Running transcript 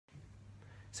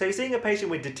So you're seeing a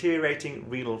patient with deteriorating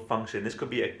renal function. This could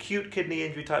be acute kidney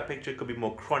injury type picture, it could be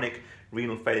more chronic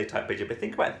renal failure type picture. But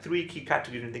think about three key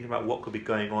categories when thinking about what could be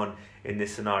going on in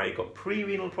this scenario. You've got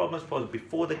pre-renal problems, problems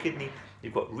before the kidney,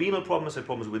 you've got renal problems, so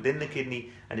problems within the kidney,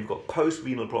 and you've got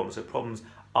post-renal problems, so problems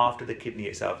after the kidney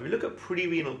itself. If we look at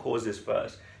pre-renal causes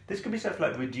first, this could be stuff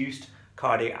like reduced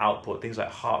cardiac output, things like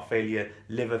heart failure,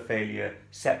 liver failure,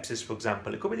 sepsis, for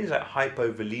example. It could be things like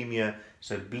hypovolemia,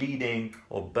 so bleeding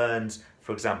or burns,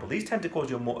 for example. These tend to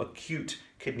cause your more acute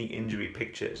kidney injury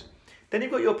pictures. Then you've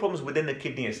got your problems within the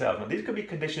kidney itself. Now, these could be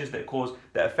conditions that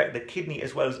affect the kidney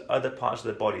as well as other parts of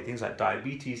the body, things like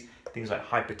diabetes, things like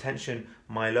hypertension,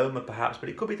 myeloma perhaps, but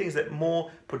it could be things that more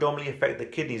predominantly affect the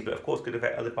kidneys, but of course could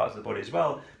affect other parts of the body as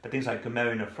well. But things like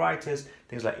glomerulonephritis,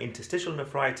 things like interstitial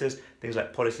nephritis, things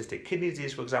like polycystic kidney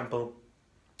disease, for example,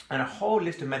 and a whole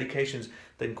list of medications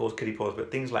that can cause kidney problems,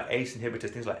 but things like ACE inhibitors,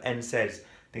 things like NSAIDs,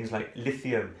 things like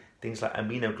lithium, things like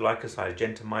aminoglycosides,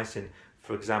 gentamicin,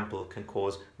 for example, can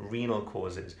cause renal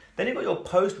causes. Then you've got your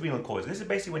post-renal causes. This is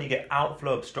basically when you get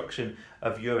outflow obstruction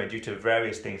of urine due to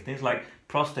various things like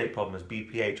prostate problems,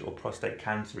 BPH, or prostate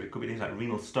cancer. It could be things like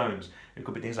renal stones. It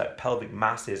could be things like pelvic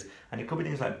masses, and it could be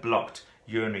things like blocked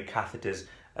urinary catheters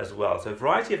as well. So a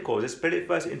variety of causes. Split it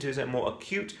first into a more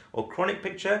acute or chronic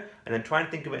picture, and then try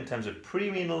and think of it in terms of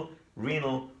pre-renal,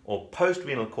 renal, or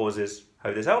post-renal causes.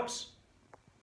 Hope this helps.